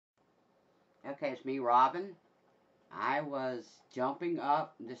Okay, it's me, Robin. I was jumping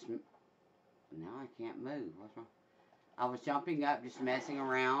up. Now I can't move. What's wrong? I was jumping up, just messing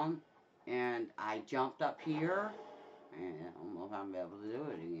around, and I jumped up here. And I don't know if I'm able to do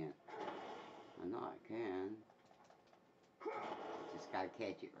it again. I know I can. Just gotta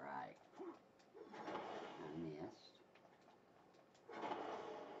catch it right. I missed.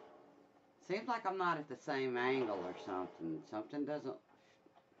 Seems like I'm not at the same angle or something. Something doesn't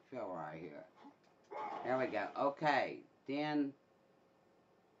feel right here. There we go. Okay, then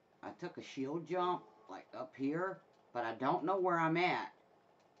I took a shield jump, like up here, but I don't know where I'm at.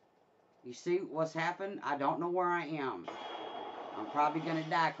 You see what's happened? I don't know where I am. I'm probably gonna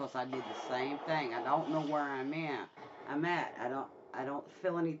die because I did the same thing. I don't know where I'm at. I don't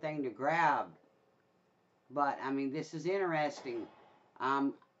feel anything to grab. But I mean, this is interesting.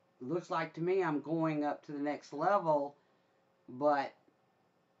 Looks like to me I'm going up to the next level, but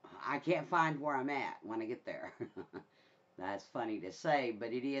I can't find where I'm at when I get there. That's funny to say,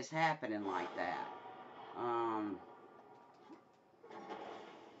 but it is happening like that.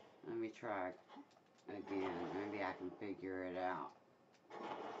 Let me try again. Maybe I can figure it out.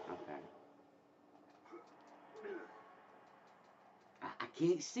 Okay. I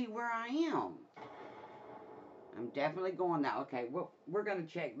can't see where I am. I'm definitely going now. Okay, we're going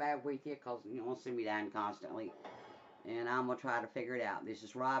to check back with you because you won't see me dying constantly. And I'm going to try to figure it out. This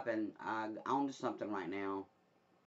is Robin. I'm on to something right now.